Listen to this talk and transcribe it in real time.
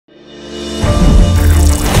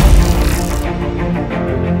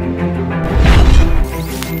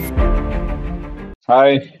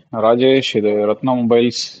Hi Rajesh, இது Ratna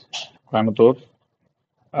mobiles Coimbatore.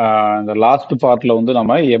 இந்த last பார்ட்டில் வந்து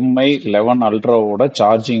நம்ம எம்ஐ 11 அல்ட்ராவோட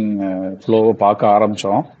சார்ஜிங் ஃப்ளோவை பார்க்க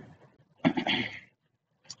ஆரம்பித்தோம்.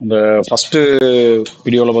 இந்த ஃபஸ்ட்டு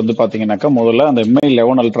வீடியோவில் வந்து பார்த்தீங்கன்னாக்கா முதல்ல அந்த எம்ஐ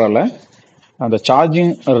 11 அல்ட்ராவில் அந்த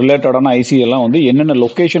சார்ஜிங் ரிலேட்டடான ஐசி எல்லாம் வந்து என்னென்ன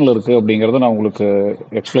லொக்கேஷனில் இருக்குது அப்படிங்கிறத நான் உங்களுக்கு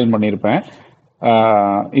எக்ஸ்பிளைன் பண்ணியிருப்பேன்.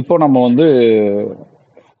 இப்போ நம்ம வந்து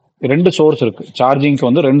ரெண்டு சோர்ஸ் இருக்குது சார்ஜிங்க்கு,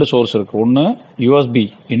 வந்து ரெண்டு சோர்ஸ் இருக்குது. ஒன்று யூஎஸ்பி,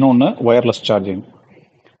 இன்னொன்று ஒயர்லெஸ் சார்ஜிங்.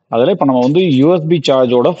 அதில் இப்போ நம்ம வந்து யூஎஸ்பி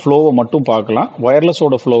சார்ஜோட ஃப்ளோவை மட்டும் பார்க்கலாம்.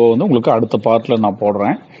 ஒயர்லெஸோட ஃப்ளோவை வந்து உங்களுக்கு அடுத்த பார்ட்டில் நான்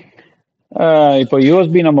போடுறேன். இப்போ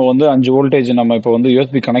யூஎஸ்பி நம்ம வந்து 5 வோல்டேஜ் நம்ம இப்போ வந்து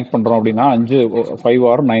யூஎஸ்பி கனெக்ட் பண்ணுறோம் அப்படின்னா 5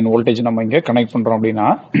 ஆர் 9 வோல்டேஜ் நம்ம இங்கே கனெக்ட் பண்ணுறோம் அப்படின்னா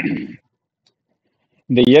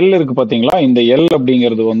இந்த எல் இருக்குது பார்த்தீங்களா, இந்த எல்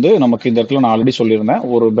அப்படிங்கிறது வந்து நமக்கு இந்த இடத்துல நான் ஆல்ரெடி சொல்லியிருந்தேன்,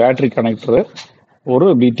 ஒரு பேட்டரி கனெக்டரு, ஒரு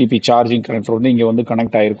பிடிபி சார்ஜிங் கனெக்டர் வந்து இங்கே வந்து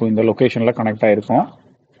கனெக்ட் ஆகிருக்கும், இந்த லொக்கேஷனில் கனெக்ட் ஆகிருக்கும்.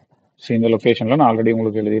 ஸோ இந்த லொக்கேஷனில் நான் ஆல்ரெடி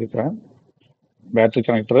உங்களுக்கு எழுதியிருக்கிறேன். பேட்டரி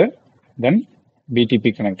கனெக்டரு, தென்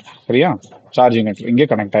பிடிபி கனெக்டர், சரியா, சார்ஜிங் கனெக்டர் இங்கே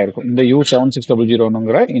கனெக்ட் ஆகிருக்கும். இந்த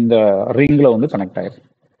U7600ங்கிற இந்த ரிங்கில் வந்து கனெக்ட் ஆகிருக்கும்.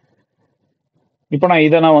 இப்போ நான்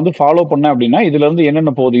இதை வந்து ஃபாலோ பண்ணேன் அப்படின்னா இதுலேருந்து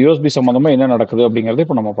என்னென்ன போகுது, யூஎஸ்பி சம்மந்தமாக என்ன நடக்குது அப்படிங்கிறத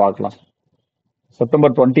இப்போ நம்ம பார்க்கலாம்.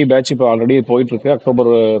 செப்டம்பர் 20 பேட்ச் இப்போ ஆல்ரெடி போயிட்டு இருக்கு. அக்டோபர்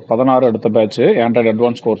 16 அடுத்த பேட்ச் ஆண்ட்ராய்டு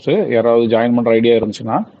அட்வான்ஸ் கோர்ஸ். யாராவது ஜாயின் பண்ணுற ஐடியா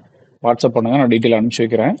இருந்துச்சுன்னா வாட்ஸ்அப் பண்ணுங்க, நான் டீட்டெயில் அனுப்பிச்சு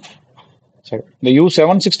வைக்கிறேன். சரி, இந்த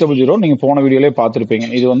U7600 நீங்கள் போன வீடியோலேயே பார்த்துருப்பீங்க.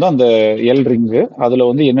 இது வந்து அந்த எல் ரிங்கு, அதில்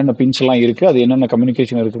வந்து என்னென்ன பின்ஸ் எல்லாம் இருக்குது, அது என்னென்ன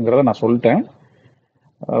கம்யூனிகேஷன் இருக்குங்கிறத நான் சொல்லிட்டேன்.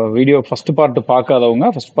 வீடியோ ஃபர்ஸ்ட் பார்ட்டு பார்க்காதவங்க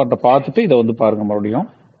ஃபர்ஸ்ட் பார்ட்டை பார்த்துட்டு இதை வந்து பாருங்க மறுபடியும்.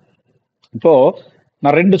 இப்போது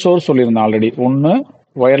நான் ரெண்டு சோர்ஸ் சொல்லியிருந்தேன் ஆல்ரெடி. ஒன்று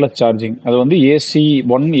ஒயர்லெஸ் சார்ஜிங், அது வந்து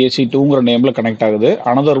AC1 AC2ங்கிற நேமில் கனெக்ட் ஆகுது.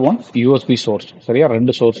 அனதர் ஒன் யூஎஸ்பி சோர்ஸ், சரியா,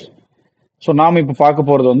 ரெண்டு சோர்ஸ். ஸோ நாம் இப்போ பார்க்க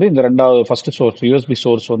போகிறது வந்து இந்த ரெண்டாவது ஃபர்ஸ்ட் சோர்ஸ் யூஎஸ்பி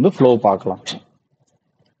சோர்ஸ் வந்து ஃப்ளோ பார்க்கலாம்.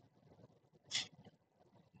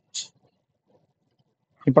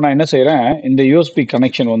 இப்போ நான் என்ன செய்கிறேன், இந்த யூஎஸ்பி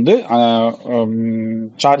கனெக்ஷன் வந்து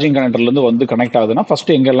சார்ஜிங் கனெக்டர்லேருந்து வந்து கனெக்ட் ஆகுதுன்னா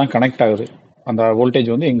ஃபஸ்ட்டு எங்கெல்லாம் கனெக்ட் ஆகுது, அந்த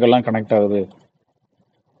வோல்டேஜ் வந்து எங்கெல்லாம் கனெக்ட் ஆகுது.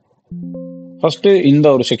 ஃபஸ்ட்டு இந்த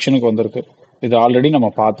ஒரு செக்ஷனுக்கு வந்திருக்கு. இது ஆல்ரெடி நம்ம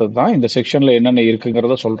பார்த்தது தான். இந்த செக்ஷனில் என்னென்ன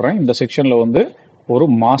இருக்குங்கிறத சொல்கிறேன். இந்த செக்ஷனில் வந்து ஒரு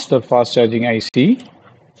மாஸ்டர் ஃபாஸ்ட் சார்ஜிங் ஐசி,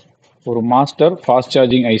 ஒரு master fast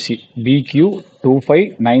charging IC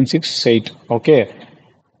BQ25968, okay,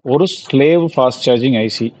 ஒரு ஸ்லேவ் ஃபாஸ்ட் சார்ஜிங்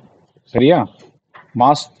ஐசி, சரியா,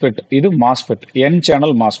 மாஸ்பெட், இது MOSFET, N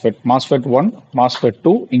channel MOSFET, MOSFET 1, MOSFET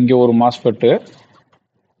 2, இங்கே ஒரு மாஸ்பெட்டு,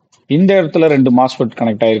 இந்த இடத்துல ரெண்டு மாஸ்பெட்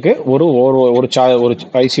கனெக்ட் ஆயிருக்கு. ஒரு ஒரு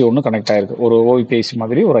ஐசி ஒன்று கனெக்ட் ஆயிருக்கு, ஒரு ஓவிபிஐசி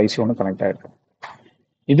மாதிரி ஒரு ஐசி ஒன்று கனெக்ட் ஆயிருக்கு.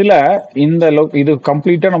 இதுல இது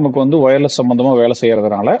கம்ப்ளீட்டா நமக்கு வந்து ஒயர்லெஸ் சம்பந்தமா வேலை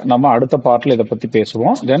செய்யறதுனால நம்ம அடுத்த பார்ட்ல இதை பத்தி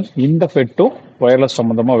பேசுவோம். தென் இந்த ஃபெட்டும் ஒயர்லெஸ்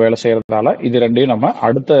சம்பந்தமா வேலை செய்யறதுனால இது ரெண்டையும் நம்ம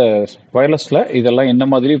அடுத்த ஒயர்லெஸ்ல இதெல்லாம் என்ன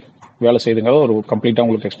மாதிரி வேலை செய்யுதுங்கிறத ஒரு கம்ப்ளீட்டா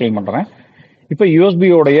உங்களுக்கு எக்ஸ்பிளைன் பண்றேன். இப்போ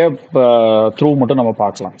யூஎஸ்பியோடைய த்ரூ மட்டும் நம்ம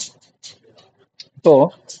பார்க்கலாம். இப்போ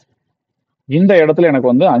இந்த இடத்துல எனக்கு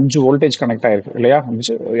வந்து 5 வோல்டேஜ் கனெக்ட் ஆயிருக்கு இல்லையா,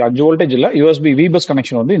 5 வோல்டேஜ் இல்லை, யூஎஸ்பி விபஸ்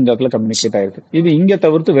கனெக்ஷன் வந்து இந்த இடத்துல கம்யூனிகேட் ஆயிருக்கு. இது இங்கே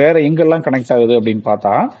தவிர்த்து வேற எங்கெல்லாம் கனெக்ட் ஆகுது அப்படின்னு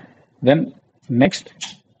பார்த்தா, தென் நெக்ஸ்ட்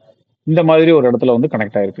இந்த மாதிரி ஒரு இடத்துல வந்து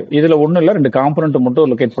கனெக்ட் ஆயிருக்கு. இதுல ஒன்றும் இல்லை, ரெண்டு காம்பனண்ட் மட்டும்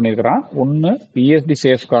லொக்கேட் பண்ணியிருக்கிறான். ஒன்று ESD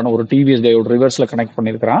சேஃப்கான ஒரு டிவிஎஸ் டயோடு ரிவர்ஸ்ல கனெக்ட்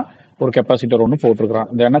பண்ணியிருக்கிறான், ஒரு கெப்பாசிட்டர் ஒன்று போட்டிருக்கிறான்.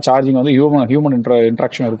 இந்த என்ன சார்ஜிங் வந்து ஹியூமன்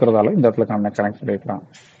இன்ட்ராக்ஷன் இருக்கிறதால இந்த இடத்துல கனெக்ட் பண்ணியிருக்கிறான்.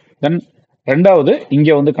 தென் ரெண்டாவது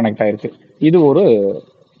இங்கே வந்து கனெக்ட் ஆயிருக்கு, இது ஒரு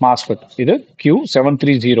மாஸ்பெட், இது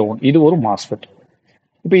Q7301, இது ஒரு மாஸ்பெட்.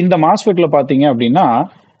 இப்போ இந்த மாஸ்பெட்ல பாத்தீங்க அப்படின்னா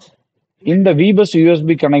இந்த விபஸ்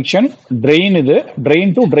யூஎஸ்பி கனெக்ஷன் ட்ரெயின், இது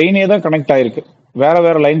ட்ரெயின் டு ட்ரெயினே தான் கனெக்ட் ஆயிருக்கு, வேற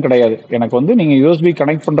வேற லைன் கிடையாது. எனக்கு வந்து நீங்க யூஎஸ்பி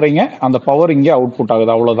கனெக்ட் பண்றீங்க, அந்த பவர் இங்கே அவுட்புட்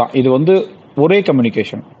ஆகுது, அவ்வளவுதான். இது வந்து ஒரே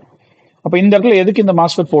கம்யூனிகேஷன். அப்ப இந்த இடத்துல எதுக்கு இந்த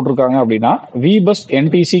மாஸ்பெட் போட்டிருக்காங்க அப்படின்னா விபஸ்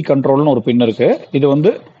NTC கண்ட்ரோல்னு ஒரு பின் இருக்கு. இது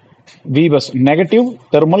வந்து விபஸ் negative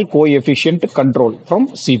thermal coefficient control from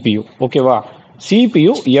CPU, ஓகேவா.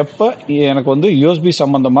 CPU எப்போ எனக்கு வந்து யூஎஸ்பி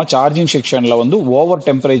சம்பந்தமா சார்ஜிங் செக்ஷன்ல வந்து ஓவர்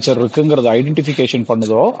டெம்பரேச்சர் இருக்குங்கிறத ஐடென்டிஃபிகேஷன்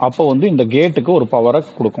பண்ணுதோ அப்போ வந்து இந்த கேட்டுக்கு ஒரு பவரை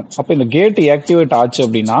கொடுக்கும். அப்போ இந்த கேட் ஆக்டிவேட் ஆச்சு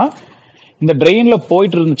அப்படின்னா இந்த ட்ரெயின்ல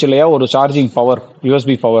போயிட்டு இருந்துச்சு இல்லையா ஒரு சார்ஜிங் பவர்,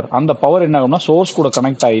 யூஎஸ்பி பவர், அந்த பவர் என்ன ஆகும்னா சோர்ஸ் கூட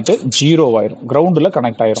கனெக்ட் ஆகிட்டு 0 ஆயிரும், கிரவுண்டில்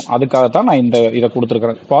கனெக்ட் ஆயிரும். அதுக்காகத்தான் நான் இதை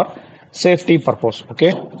கொடுத்துருக்கிறேன், ஃபார் சேஃப்டி பர்பஸ், ஓகே.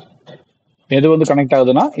 எது வந்து கனெக்ட்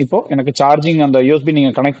ஆகுதுன்னா இப்போ எனக்கு சார்ஜிங் அந்த யூஎஸ்பி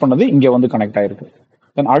நீங்க கனெக்ட் பண்ணது இங்கே வந்து கனெக்ட் ஆயிருக்கு.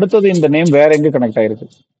 அடுத்தது இந்த நேம் வேற எங்க கனெக்ட் ஆயிருக்கு,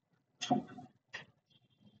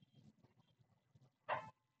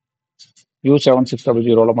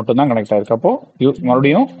 U7600 மட்டும்தான் கனெக்ட் ஆயிருக்கு. அப்போ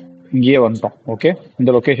மறுபடியும் இங்கேயே வந்துட்டோம், ஓகே, இந்த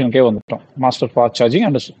லொகேஷனுக்கே வந்துட்டோம். Master fast charging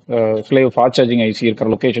and slave fast charging IC இருக்கிற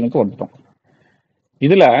லொகேஷனுக்கு வந்துட்டோம்.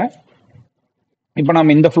 இதுல இப்போ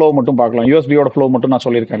நம்ம இந்த ஃப்ளோ மட்டும் பார்க்கலாம், யூஎஸ்பியோட ஃப்ளோ மட்டும் நான்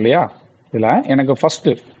சொல்லியிருக்கேன் இல்லையா. இதுல எனக்கு ஃபர்ஸ்ட்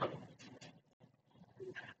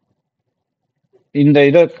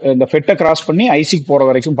இந்த ஃபெட்டை கிராஸ் பண்ணி ஐசிக்கு போற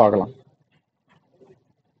வரைக்கும் பார்க்கலாம்.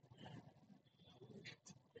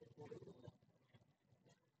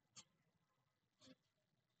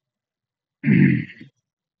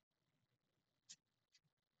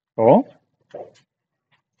 ஸோ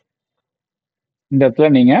இந்த இடத்துல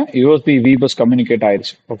நீங்க யூஎஸ்பி வி பஸ் கம்யூனிகேட்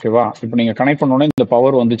ஆயிடுச்சு. ஓகேவா? இப்போ நீங்க கனெக்ட் பண்ணோன்னே இந்த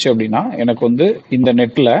பவர் வந்துச்சு அப்படின்னா எனக்கு வந்து இந்த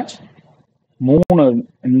நெட்ல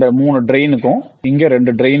இந்த 3 ட்ரெயினுக்கும் இங்க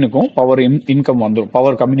 2 ட்ரெயினுக்கும் பவர் இன்கம் வந்துடும்,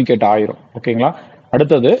 பவர் கம்யூனிகேட் ஆயிரும். ஓகேங்களா?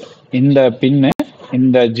 அடுத்தது இந்த பின்னு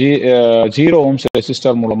இந்த 0 ஓம்ஸ்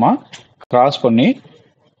ரெசிஸ்டர் மூலமா கிராஸ் பண்ணி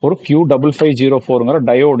ஒரு Q5504ங்கிற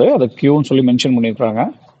டயோடு, அதை Qன்னு சொல்லி மென்ஷன் பண்ணியிருக்காங்க.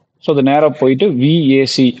 ஸோ அது நேராக போயிட்டு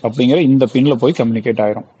விஏசி அப்படிங்கிற இந்த பின்ல போய் கம்யூனிகேட்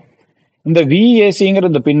ஆயிரும். இந்த விஏசிங்கிற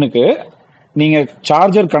இந்த பின்னுக்கு நீங்க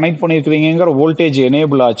சார்ஜர் கனெக்ட் பண்ணிருக்கீங்கிற வோல்டேஜ்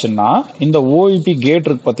எனேபிள் ஆச்சுன்னா இந்த ஓஇபி கேட்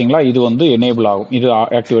இருக்கு பாத்தீங்களா, இது வந்து எனேபிள் ஆகும், இது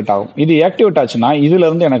ஆக்டிவேட் ஆகும். இது ஆக்டிவேட் ஆச்சுன்னா இதுல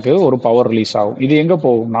இருந்து எனக்கு ஒரு பவர் ரிலீஸ் ஆகும். இது எங்க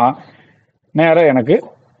போகும்னா நேரா எனக்கு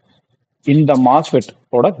இந்த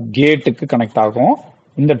மாஸ்ஃபெட்டோட கேட்டுக்கு கனெக்ட் ஆகும்.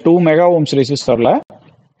 இந்த 2 மெகா ஓம்ஸ் ரெசிஸ்டர்ல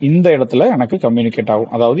இந்த இடத்துல எனக்கு கம்யூனிகேட்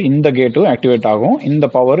ஆகும். அதாவது இந்த கேட்டும் ஆக்டிவேட் ஆகும், இந்த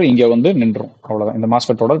பவர் இங்க வந்து நின்றும். அவ்வளவுதான், இந்த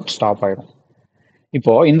மாஸ்ஃபெட்டோட ஸ்டாப் ஆயிடும்.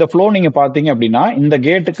 இப்போ இந்த ஃப்ளோ நீங்க பாத்தீங்க அப்படின்னா இந்த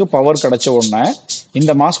கேட்டுக்கு பவர் கிடைச்ச உடனே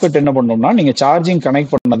இந்த மாஸ்ஃபெட் என்ன பண்ணணும்னா நீங்க சார்ஜிங்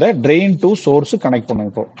கனெக்ட் பண்ணதை ட்ரெயின் டு சோர்ஸ் கனெக்ட்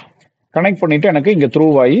பண்ணுங்க. இப்போ கனெக்ட் பண்ணிட்டு எனக்கு இங்க த்ரூ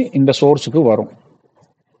ஆகி இந்த சோர்ஸுக்கு வரும்.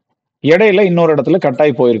 இடையில இன்னொரு இடத்துல கட்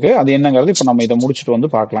ஆகி போயிருக்கு, அது என்னங்கிறது இப்போ நம்ம இதை முடிச்சுட்டு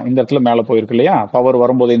வந்து பார்க்கலாம். இந்த இடத்துல மேலே போயிருக்கு இல்லையா, பவர்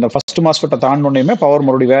வரும்போது இந்த ஃபர்ஸ்ட் மாஸ்ஃபெட்டை தாண்டோன்னே பவர்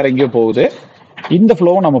மறுபடியும் வேற எங்கேயோ போகுது. இந்த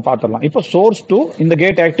ஃப்ளோவை நம்ம பார்த்துடலாம். இப்போ சோர்ஸ் டு இந்த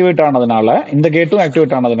கேட் ஆக்டிவேட் ஆனதுனால, இந்த கேட்டும்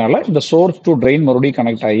ஆக்டிவேட் ஆனதுனால இந்த சோர்ஸ் டு ட்ரெயின் மறுபடியும்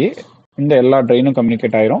கனெக்ட் ஆகி இந்த எல்லா ட்ரெயினும்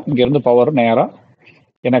கம்யூனிகேட் ஆயிரும். இங்க இருந்து பவர் நேரா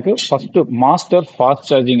எனக்கு ஃபர்ஸ்ட் மாஸ்டர் ஃபாஸ்ட்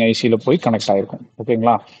சார்ஜிங் ஐசியில போய் கனெக்ட் ஆயிருக்கும்.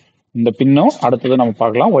 ஓகேங்களா? இந்த பின்னும் அடுத்தது நம்ம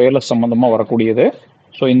பார்க்கலாம், ஒயர்லெஸ் சம்பந்தமா வரக்கூடியது.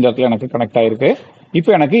 ஸோ இந்த இடத்துல எனக்கு கனெக்ட் ஆயிருக்கு.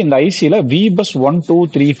 இப்போ எனக்கு இந்த ஐசியில விபஸ் 1 2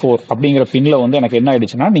 3 4 அப்படிங்கிற பின்ல வந்து எனக்கு என்ன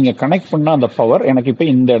ஆயிடுச்சுன்னா நீங்க கனெக்ட் பண்ண அந்த பவர் எனக்கு இப்போ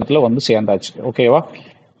இந்த இடத்துல வந்து சேர்ந்தாச்சு. ஓகேவா?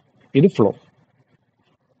 இது ஃப்ளோ.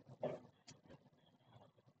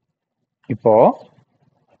 இப்போ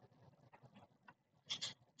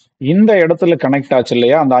இந்த இடத்துல கனெக்ட் ஆச்சு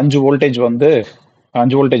இல்லையா, அந்த 5 வோல்டேஜ் வந்து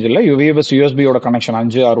 5 வோல்டேஜ் இல்லை, யூஎஸ்பியோட கனெக்ஷன்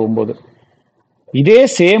 5 6 9 இதே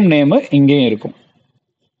சேம் நேம் இங்கேயும் இருக்கும்.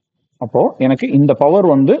 அப்போ எனக்கு இந்த பவர்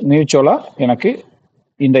வந்து மியூச்சுவலா எனக்கு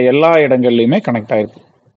இந்த எல்லா இடங்கள்லையுமே கனெக்ட் ஆயிருக்கு.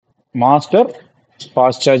 Master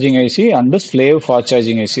fast charging IC and slave fast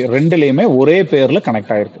charging IC ரெண்டுலையுமே ஒரே பேர்ல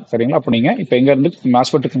கனெக்ட் ஆயிருக்கு. சரிங்களா? அப்போ நீங்க இப்போ எங்க இருந்து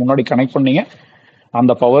மாஸ்ஃபெட்டுக்கு முன்னாடி கனெக்ட் பண்ணீங்க,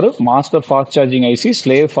 அந்த power master fast charging IC,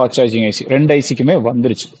 slave fast charging IC ரெண்டு ஐசிக்குமே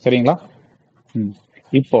வந்துருச்சு. சரிங்களா?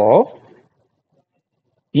 இப்போ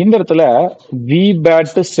இந்த இடத்துல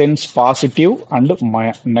VBAT sense positive and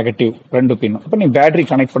negative ரெண்டு பின். இப்போ நீ பேட்டரி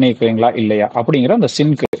கனெக்ட் பண்ணியிருக்கீங்களா இல்லையா அப்படிங்கிற அந்த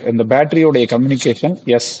சின்க்கு இந்த பேட்டரியோடைய கம்யூனிகேஷன்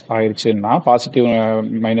எஸ் ஆயிடுச்சுன்னா, பாசிட்டிவ்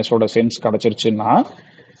மைனஸோட சென்ஸ் கிடைச்சிருச்சுன்னா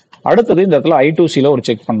அடுத்தது இந்த இடத்துல I2Cல ஒரு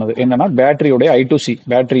செக் பண்ணது என்னன்னா பேட்டரியோடைய I2C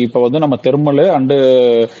பேட்டரி. இப்போ வந்து நம்ம தெர்மல் அண்டு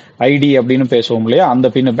ஐடி அப்படின்னு பேசுவோம் இல்லையா, அந்த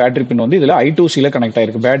பின் பேட்டரி பின் வந்து இதுல I2Cல கனெக்ட்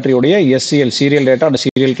ஆயிருக்கு. பேட்டரியோடைய எஸ்சிஎல் சீரியல் டேட்டா அந்த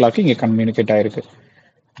சீரியல் கிளாக் இங்க கம்யூனிகேட் ஆயிருக்கு.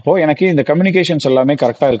 இப்போ எனக்கு இந்த கம்யூனிகேஷன்ஸ் எல்லாமே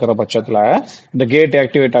கரெக்டா இருக்கிற பட்சத்துல, இந்த கேட்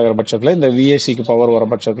ஆக்டிவேட் ஆகிற பட்சத்துல, இந்த விஏசிக்கு பவர் வர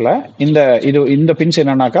பட்சத்துல இந்த பின்ஸ்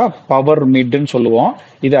என்னன்னாக்கா பவர் மிட்னு சொல்லுவோம்.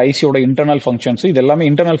 இது ஐசியோட இன்டர்னல் ஃபங்க்ஷன்ஸ். இது எல்லாமே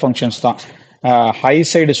இன்டர்னல் ஃபங்க்ஷன்ஸ் தான். ஹை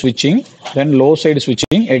சைடு ஸ்விட்சிங், தென் லோ சைடு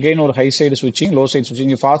ஸ்விட்சிங், எகைன் ஒரு ஹை சைடு ஸ்விட்சிங், லோ சைடு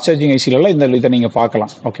ஸ்விட்சிங். ஃபாஸ்ட் சார்ஜிங் ஐசில இதை நீங்க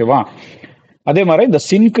பார்க்கலாம். ஓகேவா? அதே மாதிரி இந்த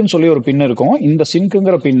சின்க்குன்னு சொல்லி ஒரு பின் இருக்கும். இந்த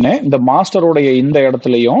சின்க்குங்கிற பின்னு இந்த மாஸ்டரோடைய இந்த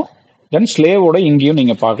இடத்துலையும் தென் ஸ்லேவோட இங்கேயும்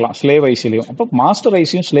நீங்க பார்க்கலாம், ஸ்லேவ் ஐசிலையும். அப்போ மாஸ்டர்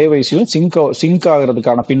ஐசியும் ஸ்லேவ் ஐசியும் சிங்க்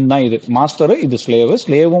ஆகிறதுக்கான பின் தான் இது. மாஸ்டர் இது ஸ்லேவ்,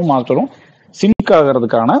 ஸ்லேவும் மாஸ்டரும் சிங்க்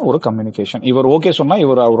ஆகிறதுக்கான ஒரு கம்யூனிகேஷன். இவர் ஓகே சொன்னா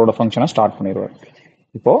இவர் அவரோட ஃபங்க்ஷனை ஸ்டார்ட் பண்ணிடுவார்.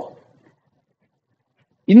 இப்போ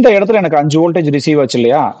இந்த இடத்துல எனக்கு 5 வோல்டேஜ் ரிசீவ் ஆச்சு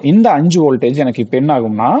இல்லையா, இந்த 5 வோல்டேஜ் எனக்கு இப்போ என்ன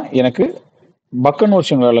ஆகும்னா எனக்கு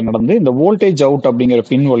பக்கன்வர்ஷன் வேலை நடந்து இந்த வோல்டேஜ் அவுட் அப்படிங்கிற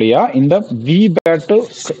பின் வழியா இந்த விபேட்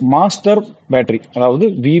மாஸ்டர் பேட்டரி, அதாவது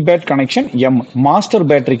விபேட் கனெக்ஷன் எம் மாஸ்டர்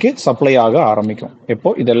பேட்டரிக்கு சப்ளை ஆக ஆரம்பிக்கும்.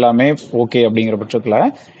 எப்போ இது எல்லாமே ஓகே அப்படிங்கிற பட்சத்துல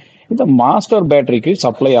இந்த மாஸ்டர் பேட்டரிக்கு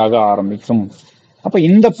சப்ளை ஆக ஆரம்பிக்கும். அப்ப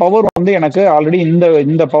இந்த பவர் வந்து எனக்கு ஆல்ரெடி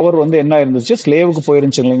இந்த பவர் வந்து என்ன இருந்துச்சு, ஸ்லேவுக்கு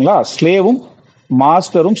போயிருந்துச்சு இல்லைங்களா. ஸ்லேவும்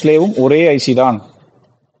மாஸ்டரும் ஸ்லேவும் ஒரே ஐசி தான்.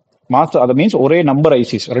 மாஸ்டர் அது மீன்ஸ் ஒரே நம்பர்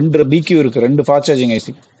ஐசிஸ், 2 பிக்யூ இருக்கு, 2 ஃபாஸ்ட் சார்ஜிங்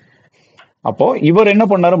ஐசி. அப்போ இவர் என்ன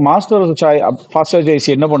பண்ணாரு, மாஸ்டர் ஃபாஸ்ட் சார்ஜ் ஐசி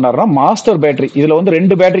என்ன பண்ணாருன்னா மாஸ்டர் பேட்டரி, இதுல வந்து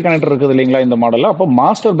 2 பேட்டரி கனெக்டர் இருக்குது இல்லைங்களா இந்த மாடல்ல. அப்போ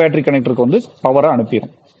மாஸ்டர் பேட்டரி கனெக்டருக்கு வந்து பவரை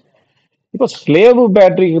அனுப்பிடும். இப்போ slave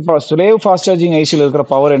battery, slave fast charging ஐசியில் இருக்கிற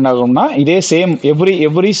பவர் என்ன ஆகும்னா இதே சேம்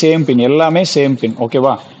எவ்ரி சேம் பின், எல்லாமே சேம் பின்.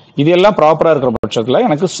 ஓகேவா? இது எல்லாம் ப்ராப்பரா இருக்கிற பட்சத்துல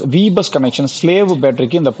எனக்கு விபஸ் கனெக்ஷன் ஸ்லேவ்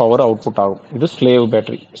பேட்டரிக்கு இந்த பவர் அவுட்புட் ஆகும். இது ஸ்லேவ்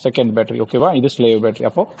பேட்டரி, செகண்ட் பேட்டரி. ஓகேவா? இது ஸ்லேவ் பேட்டரி.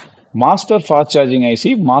 அப்போ master fast charging IC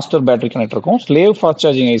master battery கனெக்டருக்கும், slave fast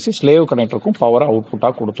charging IC slave கனெக்டருக்கும் பவரை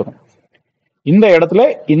அவுட்புட்டாக கொடுத்துரும். இந்த இடத்துல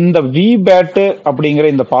இந்த வி பேட்டு அப்படிங்கிற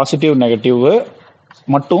இந்த பாசிட்டிவ் நெகட்டிவ்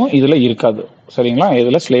மட்டும் இதுல இருக்காது. சரிங்களா?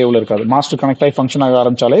 இதுல ஸ்லேவ்ல இருக்காது. மாஸ்டர் கனெக்ட் ஆகி ஃபங்க்ஷன் ஆக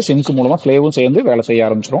ஆரம்பிச்சாலே சிங்க் மூலமா ஸ்லேவும் சேர்ந்து வேலை செய்ய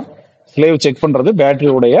ஆரம்பிச்சிடும். ஸ்லேவ் செக் பண்றது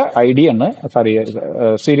பேட்டரியோடைய ID and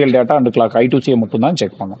serial data and clock I2C மட்டும் தான்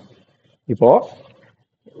செக் பண்ணும். இப்போ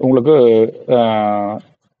உங்களுக்கு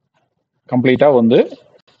கம்ப்ளீட்டா வந்து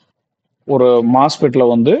ஒரு மாஸ்பெட்ல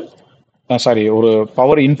வந்து ஒரு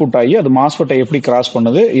பவர் இன்புட் ஆகி அது மாஸ்பெட்டை எப்படி கிராஸ்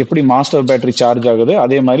பண்ணுது, எப்படி மாஸ்டர் பேட்டரி சார்ஜ் ஆகுது,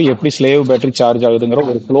 அதே மாதிரி எப்படி ஸ்லேவ் பேட்டரி சார்ஜ் ஆகுதுங்கிற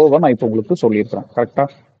ஒரு ஃப்ளோவை நான் இப்போ உங்களுக்கு சொல்லியிருக்கிறேன். கரெக்டா?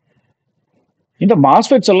 இந்த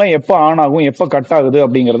மாஸ்பெட்ஸ் எல்லாம் எப்போ ஆன் ஆகும், எப்போ கட் ஆகுது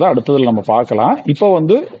அப்படிங்கிறத அடுத்ததுல நம்ம பார்க்கலாம். இப்போ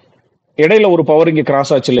வந்து இடையில ஒரு பவர் இங்கே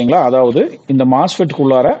கிராஸ் ஆச்சு இல்லைங்களா? அதாவது இந்த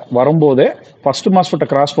மாஸ்பெட்டுக்குள்ளார வரும்போதே ஃபர்ஸ்ட் மாஸ்பெட்டை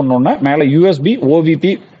கிராஸ் பண்ணோன்னே மேலே யூஎஸ்பி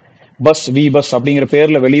ஓவிபி பஸ் வி பஸ் அப்படிங்கிற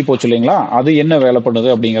பேர்ல வெளியே போச்சு இல்லைங்களா? அது என்ன வேலை பண்ணுது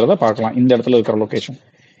அப்படிங்கிறத பார்க்கலாம் இந்த இடத்துல இருக்கிற லொகேஷன்.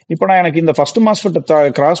 இப்போ நான் எனக்கு இந்த ஃபர்ஸ்ட் மாஸ்பெட்டை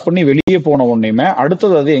கிராஸ் பண்ணி வெளியே போன உடனேயுமே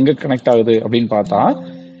அடுத்தது அது எங்க கனெக்ட் ஆகுது அப்படின்னு பார்த்தா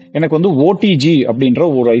எனக்கு வந்து ஓடிஜி அப்படின்ற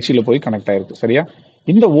ஒரு ஐசியில் போய் கனெக்ட் ஆயிருக்கு. சரியா?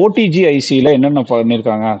 இந்த ஓடிஜி ஐசியில் என்னென்ன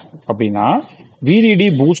பண்ணியிருக்காங்க அப்படின்னா விடிடி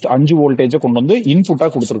பூஸ்ட் 5 வோல்டேஜை கொண்டு வந்து இன்புட்டாக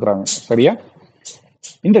கொடுத்துருக்காங்க. சரியா?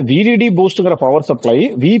 இந்த விடிடி பூஸ்ட்ங்கிற பவர் சப்ளை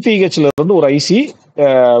விபிஹெச்ல இருந்து ஒரு ஐசி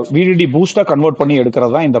விடிடி பூஸ்டா கன்வெர்ட் பண்ணி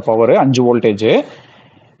எடுக்கிறது தான் இந்த பவர் 5 வோல்டேஜ்.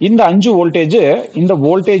 இந்த 5 வோல்டேஜ் இந்த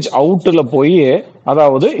வோல்டேஜ் அவுட்ல போய்,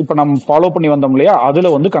 அதாவது இப்போ நம்ம ஃபாலோ பண்ணி வந்தோம் இல்லையா, அதுல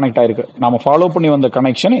வந்து கனெக்ட் ஆயிருக்கு. நம்ம ஃபாலோ பண்ணி வந்த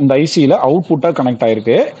கனெக்ஷன் இந்த ஐசியில அவுட்புட்டா கனெக்ட்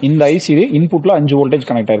ஆயிருக்கு. இந்த ஐசியில இன்புட்ல 5 வோல்டேஜ்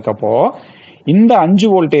கனெக்ட் ஆயிருக்கு. அப்போ இந்த 5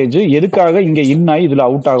 வோல்டேஜ் எதுக்காக இங்க இன் ஆகி இதுல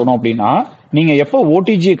அவுட் ஆகணும் அப்படின்னா, நீங்க எப்போ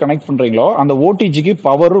ஓடிஜி கனெக்ட் பண்றீங்களோ அந்த ஓடிஜிக்கு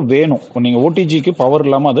பவர் வேணும். நீங்க ஓடிஜிக்கு பவர்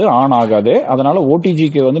இல்லாம அது ஆன் ஆகாது. அதனால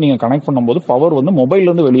ஓடிஜிக்கு வந்து நீங்க கனெக்ட் பண்ணும்போது பவர் வந்து மொபைல்ல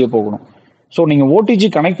இருந்து வெளியே போகணும். ஸோ நீங்க ஓடிஜி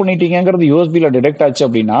கனெக்ட் பண்ணிட்டீங்கிறது யூஎஸ்பியில் டிடெக்ட் ஆச்சு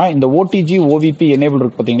அப்படின்னா இந்த ஓடிஜி ஓவிபி எனேபிள்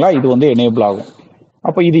இருக்கு பார்த்தீங்களா, இது வந்து எனேபிள் ஆகும்.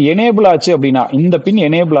 அப்போ இது எனேபிள் ஆச்சு அப்படின்னா, இந்த பின்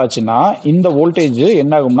எனேபிள் ஆச்சுன்னா இந்த வோல்டேஜ்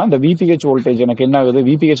என்ன ஆகும்னா, இந்த விபிஹெச் வோல்டேஜ் எனக்கு என்ன ஆகுது,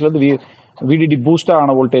 விபிஹெச்ல இருந்து விடிடி பூஸ்டா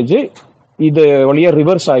ஆன வோல்டேஜ் இது வழியா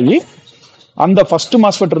ரிவர்ஸ் ஆகி அந்த ஃபர்ஸ்ட்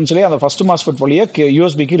மாஸ்பெட் இருந்துச்சு இல்லையா, அந்த ஃபர்ஸ்ட் மாஸ்பெட் வழியா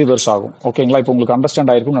யூஎஸ்பிக்கு ரிவர்ஸ் ஆகும். ஓகேங்களா? இப்போ உங்களுக்கு அண்டர்ஸ்டாண்ட்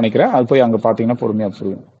ஆயிருக்கும்னு நினைக்கிறேன். அது போய் அங்க பாத்தீங்கன்னா பொறுமையா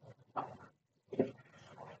புரியும்.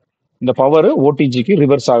 இந்த பவர் ஓடிஜிக்கு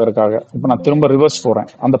ரிவர்ஸ் ஆகிறதுக்காக இப்போ நான் திரும்ப ரிவர்ஸ் போறேன்.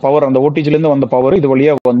 அந்த பவர் அந்த ஓடிஜில இருந்து வந்த பவர் இது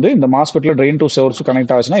வழியா வந்து இந்த மாஸ்பெட்ல ட்ரெயின் டு சோர்ஸ்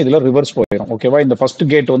கனெக்ட் ஆச்சுன்னா இதுல ரிவர்ஸ் போயிடும். ஓகேவா? இந்த ஃபர்ஸ்ட்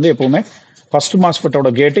கேட் வந்து எப்பவுமே ஃபர்ஸ்ட்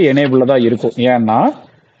மாஸ்பெட்டோட கேட் எனேபிள்ல தான் இருக்கும். ஏன்னா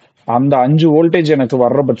அந்த 5 வோல்டேஜ் எனக்கு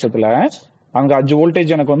வர்ற பட்சத்துல அங்க 5 வோல்டேஜ்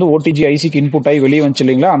எனக்கு வந்து ஓடிஜி ஐசிக்கு இன்புட் ஆகி வெளியே வந்துச்சு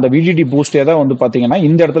இல்லைங்களா, அந்த விடிடி பூஸ்டே தான் வந்து பாத்தீங்கன்னா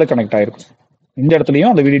இந்த இடத்துல கனெக்ட் ஆயிருக்கும். இந்த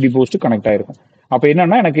இடத்துலயும் அந்த விடிடி பூஸ்ட் கனெக்ட் ஆயிருக்கும். அப்ப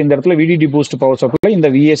என்னன்னா எனக்கு இந்த இடத்துல விடிடி பூஸ்ட் பவர் சப்ளை இந்த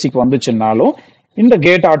விஏசிக்கு வந்துச்சுன்னாலும் இந்த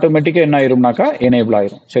கேட் ஆட்டோமேட்டிக்கா என்ன ஆயிரும்னாக்கா எனேபிள்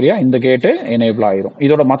ஆயிரும். சரியா? இந்த கேட்டு எனேபிள் ஆயிரும்.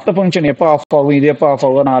 இதோட மற்ற ஃபங்க்ஷன் எப்போ ஆஃப் ஆகும், இது எப்போ ஆஃப்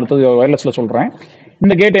ஆகும் நான் அடுத்தது வயர்லெஸ்ல சொல்றேன்.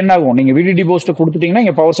 இந்த கேட் என்ன ஆகும், நீங்க விடிடி பூஸ்ட் கொடுத்துட்டீங்கன்னா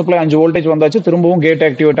இங்க பவர் சப்ளை 5 வோல்டேஜ் வந்தாச்சு, திரும்பவும் கேட்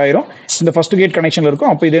ஆக்டிவேட் ஆயிரும். இந்த ஃபர்ஸ்ட் கேட் கனெக்ஷன்ல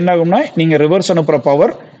இருக்கும். அப்போ இது என்ன ஆகும்னா நீங்க ரிவர்ஸ் அனுப்புற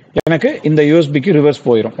பவர் எனக்கு இந்த யூஎஸ்பிக்கு ரிவர்ஸ்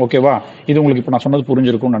போயிடும். ஓகேவா? இது உங்களுக்கு இப்போ நான் சொன்னது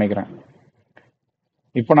புரிஞ்சிருக்கும்னு நினைக்கிறேன்.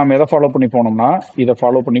 இப்போ நம்ம எதை ஃபாலோ பண்ணி போனோம்னா இதை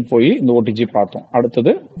ஃபாலோ பண்ணி போய் இந்த ஓடிஜி பார்த்தோம்.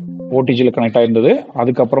 அடுத்தது ஓடிஜியில் கனெக்ட் ஆயிருந்தது.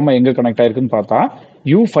 அதுக்கப்புறமா எங்க கனெக்ட் ஆயிருக்குன்னு பார்த்தா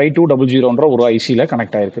U5200ன்ற ஒரு ஐசியில்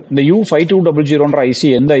கனெக்ட் ஆயிருக்கு. இந்த U5200ன்ற ஐசி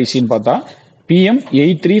எந்த ஐசின்னு பார்த்தா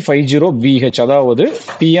PM8350VH, அதாவது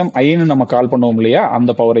PMIன்னு நம்ம கால் பண்ணுவோம் இல்லையா,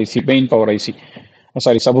 அந்த power IC, main power IC,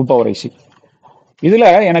 sub power IC. இதுல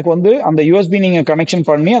எனக்கு வந்து அந்த யூஎஸ்பி நீங்க கனெக்ஷன்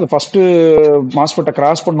பண்ணி அது ஃபர்ஸ்ட் மாஸ்பெட்டை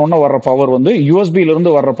கிராஸ் பண்ணோன்னா வர்ற பவர் வந்து யூஎஸ்பில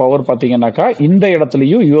இருந்து வர்ற பவர் பாத்தீங்கன்னாக்கா இந்த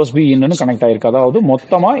இடத்துலயும் யூஎஸ்பி இன்னும் கனெக்ட் ஆயிருக்கு. அதாவது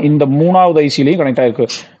மொத்தமா இந்த 3வது ஐசிலையும் கனெக்ட் ஆயிருக்கு.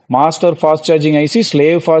 Master fast charging IC,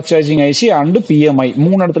 slave fast charging IC and PMI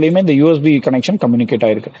 3 இடத்துலயுமே இந்த யூஎஸ்பி கனெக்ஷன் கம்யூனிகேட்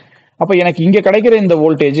ஆயிருக்கு. அப்ப எனக்கு இங்க கிடைக்கிற இந்த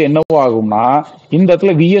வோல்டேஜ் என்னவோ ஆகும்னா இந்த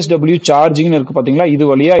இடத்துல VSW சார்ஜிங் இருக்கு பாத்தீங்களா, இது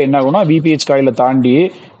வழியா என்ன ஆகும்னா விபிஹெச் காயில தாண்டி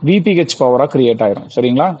விபிஹெச் பவரா கிரியேட் ஆயிரும்.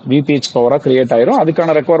 சரிங்களா? விபிஹெச் பவரா கிரியேட் ஆயிரும்.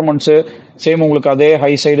 அதுக்கான ரெக்குவயர்மெண்ட்ஸ் சேம் உங்களுக்கு அதே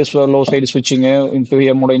ஹை சைடு லோ சைடு ஸ்விட்சிங்,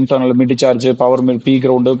 பிஎம்மோட internal mid charge, power mid, B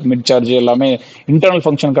ground, mid charge எல்லாமே இன்டர்னல்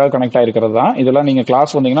ஃபங்க்ஷனுக்காக கனெக்ட் ஆயிருக்கிறது தான். இதெல்லாம் நீங்க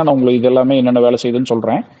கிளாஸ் வந்தீங்கன்னா நான் உங்களுக்கு இது எல்லாமே என்னென்ன வேலை செய்யுதுன்னு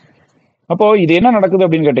சொல்றேன். அப்போ இது என்ன நடக்குது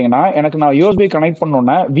அப்படின்னு கேட்டீங்கன்னா, எனக்கு நான் யூஎஸ்பி கனெக்ட்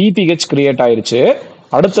பண்ணோன்னா விபிஹெச் கிரியேட் ஆயிருச்சு.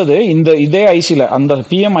 அடுத்தது இதே ஐசியில் அந்த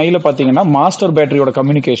PMIல பார்த்தீங்கன்னா மாஸ்டர் பேட்டரியோட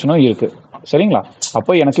கம்யூனிகேஷனும் இருக்கு. சரிங்களா?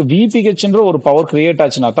 அப்போ எனக்கு விபிஹெச்ன்ற ஒரு பவர் கிரியேட்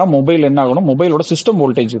ஆச்சுன்னா தான் மொபைல் என்ன ஆகணும், மொபைலோட சிஸ்டம்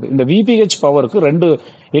வோல்டேஜ் இது. இந்த விபிஹெச் பவருக்கு 2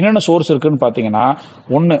 என்னென்ன சோர்ஸ் இருக்குன்னு பார்த்தீங்கன்னா,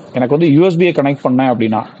 ஒன்று எனக்கு வந்து யூஎஸ்பியை கனெக்ட் பண்ணேன்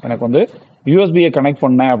அப்படின்னா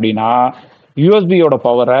யூஎஸ்பியோட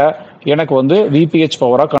பவரை எனக்கு வந்து விபிஹெச்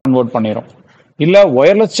பவராக கன்வெர்ட் பண்ணிடும். இல்ல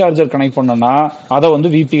ஒயர்லெஸ் சார்ஜர் கனெக்ட் பண்ணனா அதை வந்து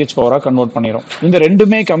விபிஹெச் பவரா கன்வெர்ட் பண்ணிடும். இந்த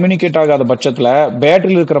ரெண்டுமே கம்யூனிகேட் ஆகாத பட்சத்துல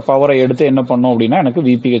பேட்டரியில் இருக்கிற பவரை எடுத்து என்ன பண்ணும் அப்படின்னா எனக்கு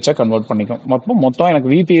விபிஹெச்சா கன்வெர்ட் பண்ணிக்கும். மொத்தம் எனக்கு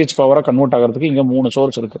விபிஹெச் பவரா கன்வெர்ட் ஆகிறதுக்கு இங்க 3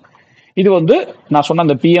 சோர்ஸ் இருக்கு. இது வந்து நான் சொன்ன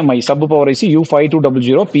அந்த BMI sub power IC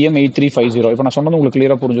U5200 PM8350. இப்போ நான் சொன்னது உங்களுக்கு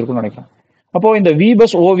கிளியரா புரிஞ்சிருக்கும்னு நினைக்கிறேன். அப்போ இந்த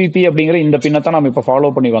விபஸ் ஓவிபி அப்படிங்கிற இந்த பின்னை தான் நம்ம இப்போ ஃபாலோ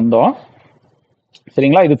பண்ணி வந்தோம்.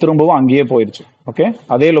 சரிங்களா? இது திரும்பவும் அங்கேயே போயிடுச்சு. ஓகே,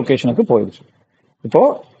 அதே லொகேஷனுக்கு போயிடுச்சு. இப்போ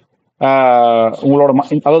உங்களோட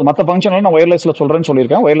அதாவது மற்ற ஃபங்க்ஷன்ல நான் ஒயர்லெஸ்ல சொல்றேன்னு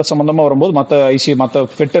சொல்லியிருக்கேன். ஒயர்லெஸ் சம்பந்தமா வரும்போது மற்ற ஐசி மற்ற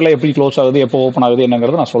ஃபெட்டெல்லாம் எப்படி க்ளோஸ் ஆகுது, எப்போ ஓப்பன் ஆகுது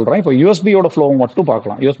என்னங்கிறது நான் சொல்றேன். இப்போ யூஎஸ்பியோட ஃப்ளோ மட்டும்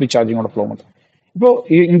பார்க்கலாம். யூஎஸ்பி சார்ஜிங்கோட ஃப்ளோ மட்டும். இப்போ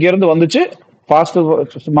இங்க இருந்து வந்துச்சு master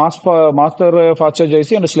fast charge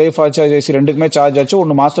IC and slave fast charge IC ரெண்டுக்குமே சார்ஜ் ஆச்சு.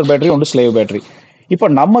 ஒன்று மாஸ்டர் பேட்டரி, ஒன்று ஸ்லேவ் பேட்டரி. இப்போ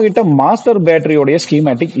நம்ம கிட்ட மாஸ்டர் பேட்டரியோடைய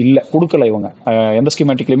ஸ்கீமேட்டிக் இல்ல, கொடுக்கல இவங்க. எந்த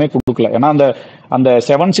ஸ்கீமேட்டிக்லயுமே கொடுக்கல. ஏன்னா அந்த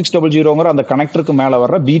 7600 அந்த கனெக்டருக்கு மேல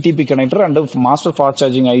வர்ற PDB connector and master fast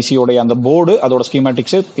charging ஐசியோடைய அந்த போர்டு அதோட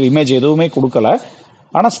ஸ்கீமேட்டிக்ஸ் இமேஜ் எதுவுமே கொடுக்கல.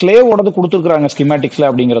 ஆனா ஸ்லேவோடது கொடுத்துருக்காங்க ஸ்கீமேட்டிக்ஸ்ல.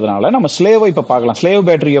 அப்படிங்கிறதுனால நம்ம ஸ்லேவை இப்ப பார்க்கலாம். ஸ்லேவ்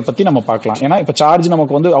பேட்டரியை பத்தி நம்ம பார்க்கலாம். ஏன்னா இப்ப சார்ஜ்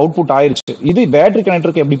நமக்கு வந்து அவுட்புட் ஆயிருச்சு. இது பேட்டரி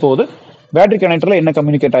கனெக்டருக்கு எப்படி போகுது, பேட்டரி கனெக்டர்ல என்ன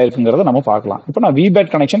கம்யூனிகேட் ஆயிருக்குங்கிறத நம்ம பார்க்கலாம். இப்போ நான்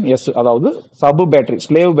விபேட் கனெக்ஷன் எஸ், அதாவது சப் பேட்டரி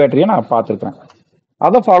ஸ்லேவ் பேட்டரியை நான் பார்த்துருக்கேன்.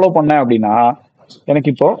 அதை ஃபாலோ பண்ணேன் அப்படின்னா எனக்கு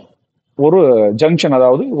இப்போ ஒரு ஜங்ஷன்,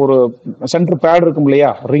 அதாவது ஒரு சென்டர் பேட் இருக்கும் இல்லையா,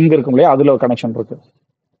 ரிங் இருக்கும் இல்லையா, அதுல ஒரு கனெக்ஷன் இருக்கு.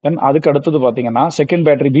 தென் அதுக்கு அடுத்தது பாத்தீங்கன்னா second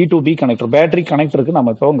battery B2B connector, battery கனெக்டருக்கு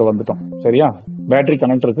நம்ம இப்போ இங்க வந்துட்டோம். சரியா? பேட்டரி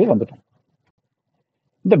கனெக்டருக்கு வந்துட்டோம்.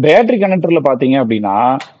 இந்த பேட்டரி கனெக்டர்ல பாத்தீங்க அப்படின்னா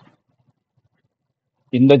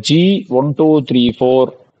இந்த G1234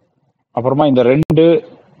 அப்புறமா இந்த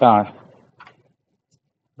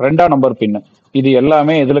ரெண்டாம் நம்பர் பின்னு இது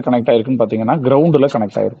எல்லாமே எதுல கனெக்ட் ஆயிருக்குன்னு பாத்தீங்கன்னா கிரவுண்ட்ல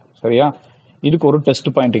கனெக்ட் ஆயிருக்கு. சரியா? இதுக்கு ஒரு டெஸ்ட்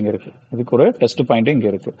பாயிண்ட் இங்க இருக்கு. இதுக்கு ஒரு டெஸ்ட் பாயிண்ட் இங்க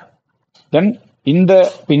இருக்கு. தென் இந்த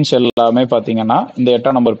பின்ஸ் எல்லாமே பாத்தீங்கன்னா இந்த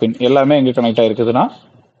 8ஆம் நம்பர் பின் எல்லாமே எங்க connect ஆயிருக்குதுன்னா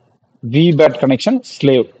VBAT connection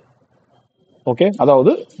slave. Okay,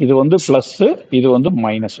 அதாவது இது வந்து பிளஸ், இது வந்து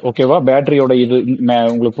மைனஸ். ஓகேவா? பேட்டரியோட இது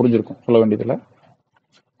உங்களுக்கு புரிஞ்சிருக்கும், சொல்ல வேண்டியதுல.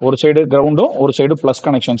 ஒரு சைடு கிரவுண்டும் ஒரு சைடு பிளஸ்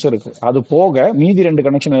கனெக்ஷன்ஸ் இருக்கு. அது போக மீதி 2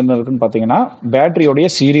 கனெக்ஷன் என்ன இருக்குன்னு பாத்தீங்கன்னா பேட்டரியோடைய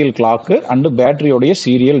serial clock and பேட்டரியோடைய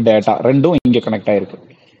serial data ரெண்டும் இங்க கனெக்ட் ஆயிருக்கு.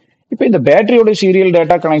 இப்போ இந்த பேட்டரியோட சீரியல்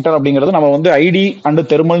டேட்டா கனெக்டர் அப்படிங்கிறது நம்ம வந்து ஐடி அண்ட்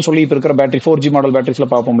தெர்மல் சொல்லி இப்போ இருக்கிற பேட்டரி 4G மாடல் பேட்டரிஸ்ல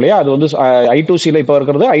பார்ப்போம் இல்லையா, அது வந்து I2Cல இப்போ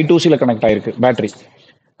இருக்கிறது I2Cல கனெக்ட் ஆயிருக்கு. பேட்டரி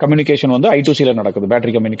கம்யூனிகேஷன் வந்து I2Cல நடக்குது.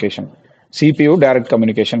 Battery communication CPU direct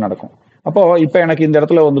communication நடக்கும். அப்போ இப்போ எனக்கு இந்த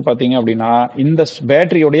இடத்துல வந்து பாத்தீங்க அப்படின்னா இந்த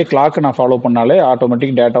பேட்டரியோடைய கிளாக் நான் ஃபாலோ பண்ணாலே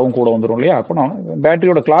ஆட்டோமேட்டிக் டேட்டாவும் கூட வந்துடும் இல்லையா. அப்போ நான்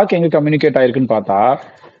பேட்டரியோட கிளாக் எங்க கம்யூனிகேட் ஆயிருக்குன்னு பார்த்தா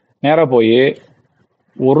நேரா போய்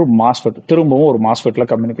ஒரு மாஸ்பெட், திரும்பவும் ஒரு மாஸ்பெட்ல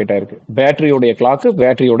கம்யூனிகேட் ஆயிருக்கு. பேட்டரியோடைய கிளாக்கு,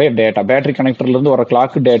 பேட்டரியோடைய டேட்டா, பேட்டரி கனெக்டர்ல இருந்து வர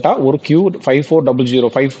கிளாக் டேட்டா ஒரு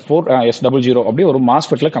Q5400 அப்படி ஒரு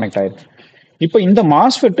மாஸ்பெட்ல கனெக்ட் ஆயிருக்கு. இப்போ இந்த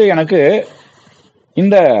மாஸ்பெட் எனக்கு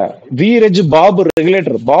இந்த VREG pop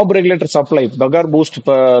regulator supply, பகார் boost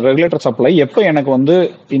regulator supply எப்போ எனக்கு வந்து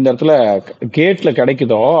இந்த இடத்துல கேட்ல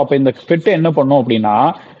கிடைக்குதோ அப்போ இந்த பெட்டு என்ன பண்ணும் அப்படின்னா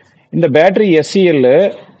இந்த battery SCL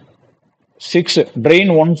 6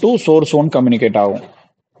 train 1 to source 1 communicate ஆகும்.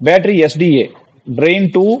 Battery SDA train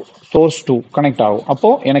 2 source 2 connect ஆகும்.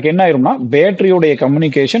 அப்போ எனக்கு என்ன ஆயிரும்னா பேட்டரியோடைய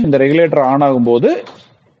கம்யூனிகேஷன் இந்த ரெகுலேட்டர் ஆன் ஆகும்போது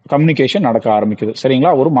கம்யூனிகேஷன் நடக்க ஆரம்பிக்குது.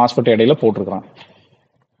 சரிங்களா? ஒரு மாஸ்பெட் இடையில போட்டிருக்கிறான்.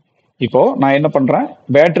 இப்போ நான் என்ன பண்றேன்,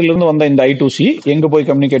 பேட்டரியில இருந்து வந்த இந்த I2C எங்க போய்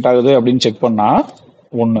கம்யூனிகேட் ஆகுது அப்படின்னு செக் பண்ணா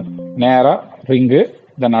ஒன்னு நேரா ரிங்கு,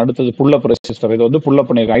 தென் அடுத்தது புல்லப் ரெசிஸ்டர். இது வந்து புல்லப்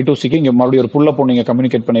பண்ணிருக்காங்க I2Cக்கு. இங்க மறுபடியும் ஒரு புல்லப் நீங்க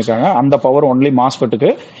கம்யூனிகேட் பண்ணிருக்காங்க. அந்த பவர் ஒன்லி மாஸ்பெட்டுக்கு.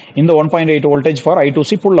 இந்த 1.8 வோல்டேஜ் ஃபார்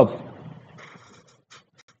I2C புல்லப்.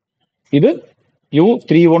 இது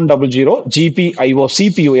U3100 GPIO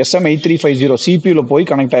CPU SM8350 CPU போய்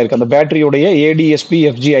கனெக்ட் ஆயிருக்கு. அந்த பேட்டரியோடைய ADSP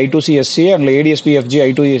FG I2C SCA and ADSP FG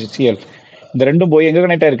I2C SCL இந்த ரெண்டும் போய் எங்க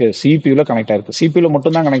கனெக்ட் ஆயிருக்கு, சிபியூல கனெக்ட் ஆயிருக்கு. சிபியூல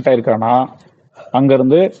மட்டும் தான் கனெக்ட் ஆயிருக்கானா அங்க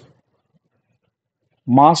இருந்து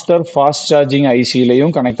மாஸ்டர் ஃபாஸ்ட் சார்ஜிங்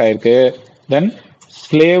ஐசிலையும் கனெக்ட் ஆயிருக்கு. தென்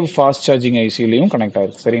ஸ்லேவ் ஃபாஸ்ட் சார்ஜிங் ஐசிலையும் கனெக்ட்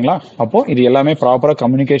ஆயிருக்கு. சரிங்களா? அப்போ இது எல்லாமே ப்ராப்பரா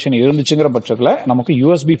கம்யூனிகேஷன் இருந்துச்சுங்கிற பட்சத்துல நமக்கு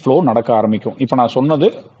USB ஃப்ளோ நடக்க ஆரம்பிக்கும். இப்போ நான் சொன்னது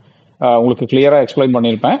உங்களுக்கு கிளியரா எக்ஸ்பிளைன்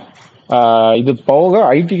பண்ணியிருப்பேன். இது போக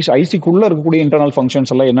ஐசிக்குள்ள இருக்கக்கூடிய இன்டர்னல்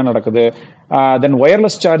ஃபங்க்ஷன்ஸ் எல்லாம் என்ன நடக்குது, தென்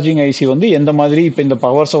ஒயர்லெஸ் சார்ஜிங் ஐசி வந்து எந்த மாதிரி இப்போ இந்த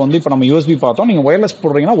பவர்ஸை வந்து இப்போ நம்ம USB பார்த்தோம். நீங்கள் ஒயர்லெஸ்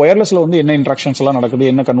போடுறீங்கன்னா ஒயர்லெஸ்ல வந்து என்ன இன்ட்ராக்ஷன்ஸ் எல்லாம் நடக்குது,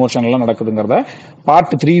 என்ன கன்வர்ஷன் எல்லாம் நடக்குதுங்கிறத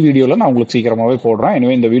பார்ட் 3 வீடியோவில் நான் உங்களுக்கு சீக்கிரமாகவே போடுறேன்.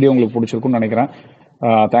 எனவே இந்த வீடியோ உங்களுக்கு பிடிச்சிருக்குன்னு நினைக்கிறேன்.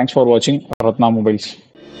 தேங்க்ஸ் ஃபார் வாட்சிங் ரத்னா மொபைல்ஸ்.